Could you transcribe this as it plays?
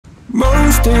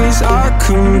Most days I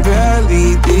can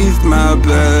barely leave my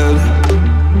bed,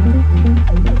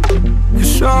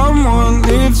 'cause someone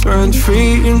lives rent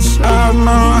free inside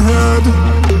my head.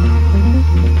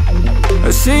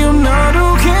 I say I'm not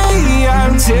okay,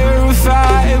 I'm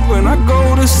terrified when I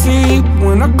go to sleep,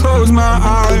 when I close my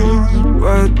eyes.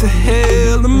 What the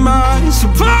hell am I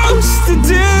supposed to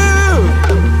do?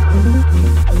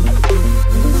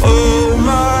 Oh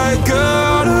my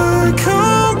God, I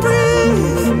can't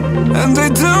breathe, and I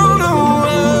don't know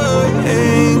why.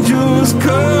 Angels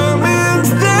come and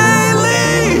they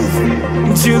leave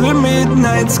to the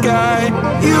midnight sky.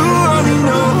 You only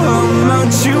know how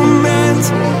much you meant,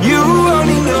 you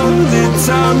only know the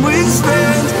time we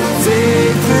spent.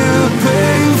 Take the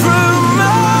pain from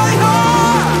my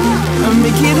heart and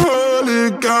make it whole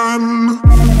again.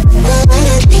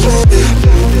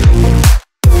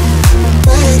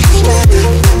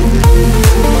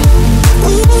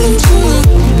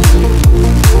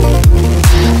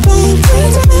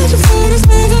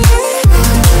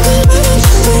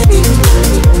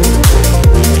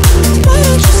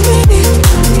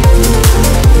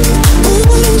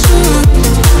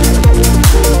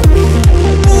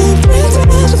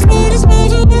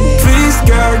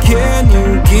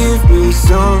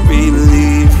 Some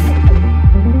relief.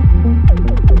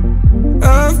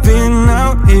 I've been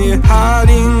out here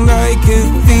hiding like a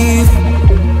thief.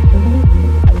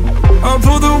 I'll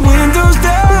pull the windows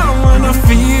down when I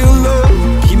feel low,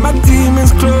 keep my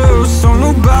demons close so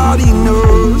nobody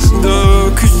knows the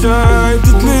side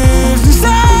that lives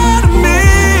inside of me.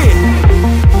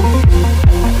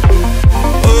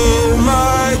 Oh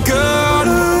my God,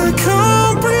 I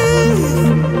can't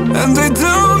breathe, and I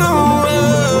don't know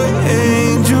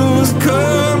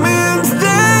come and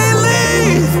they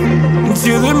leave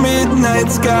to the midnight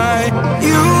sky.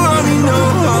 You only know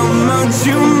how much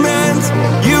you meant,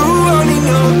 you only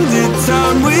know the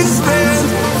time we spent.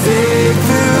 Take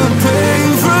the pain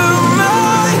from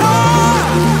my heart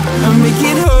and make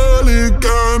it whole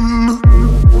again.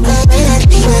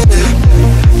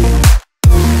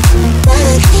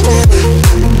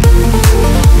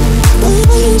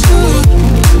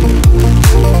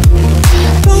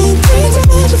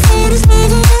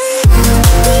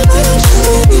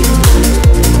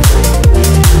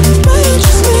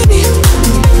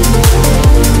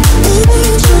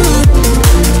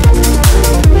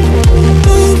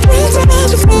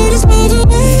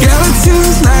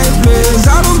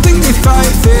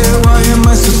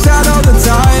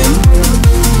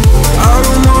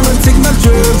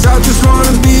 I just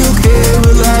wanna be okay,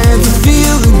 will I ever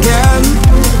feel again?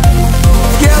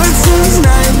 Skeletons,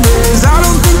 nightmares, I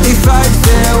don't think they fight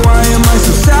fair. Why am I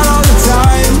so sad all the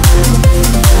time?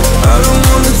 I don't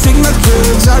wanna take my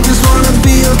drugs, I just wanna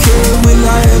be okay, will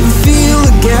I ever feel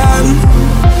again?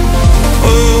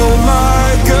 Oh my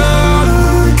God,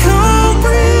 I can't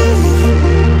breathe.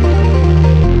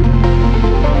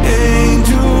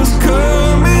 Angels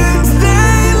come and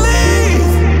they leave.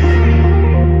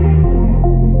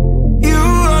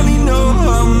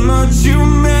 You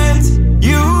meant,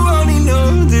 you only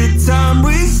know the time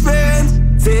we spent.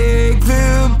 Take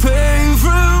the pain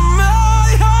from my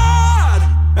heart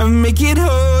and make it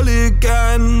whole.